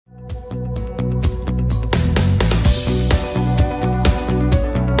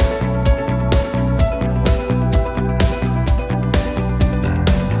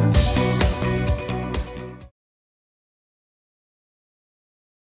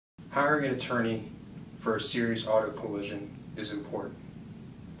Hiring an attorney for a serious auto collision is important.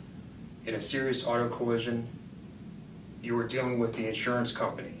 In a serious auto collision, you are dealing with the insurance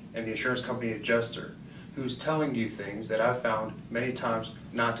company and the insurance company adjuster who's telling you things that I've found many times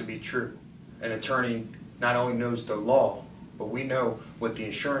not to be true. An attorney not only knows the law, but we know what the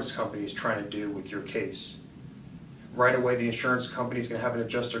insurance company is trying to do with your case. Right away, the insurance company is going to have an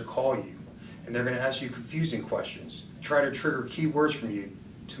adjuster call you, and they're going to ask you confusing questions, try to trigger key words from you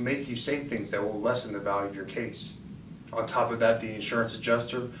to make you say things that will lessen the value of your case. On top of that, the insurance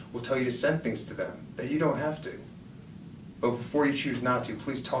adjuster will tell you to send things to them that you don't have to. But before you choose not to,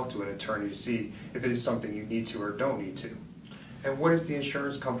 please talk to an attorney to see if it is something you need to or don't need to. And what is the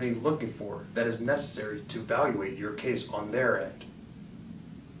insurance company looking for that is necessary to evaluate your case on their end?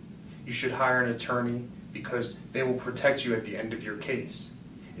 You should hire an attorney because they will protect you at the end of your case.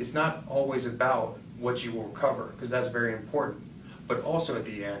 It's not always about what you will recover, because that's very important, but also at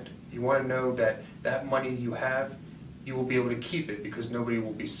the end, you want to know that that money you have, you will be able to keep it because nobody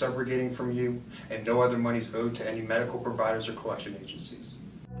will be subrogating from you and no other money is owed to any medical providers or collection agencies.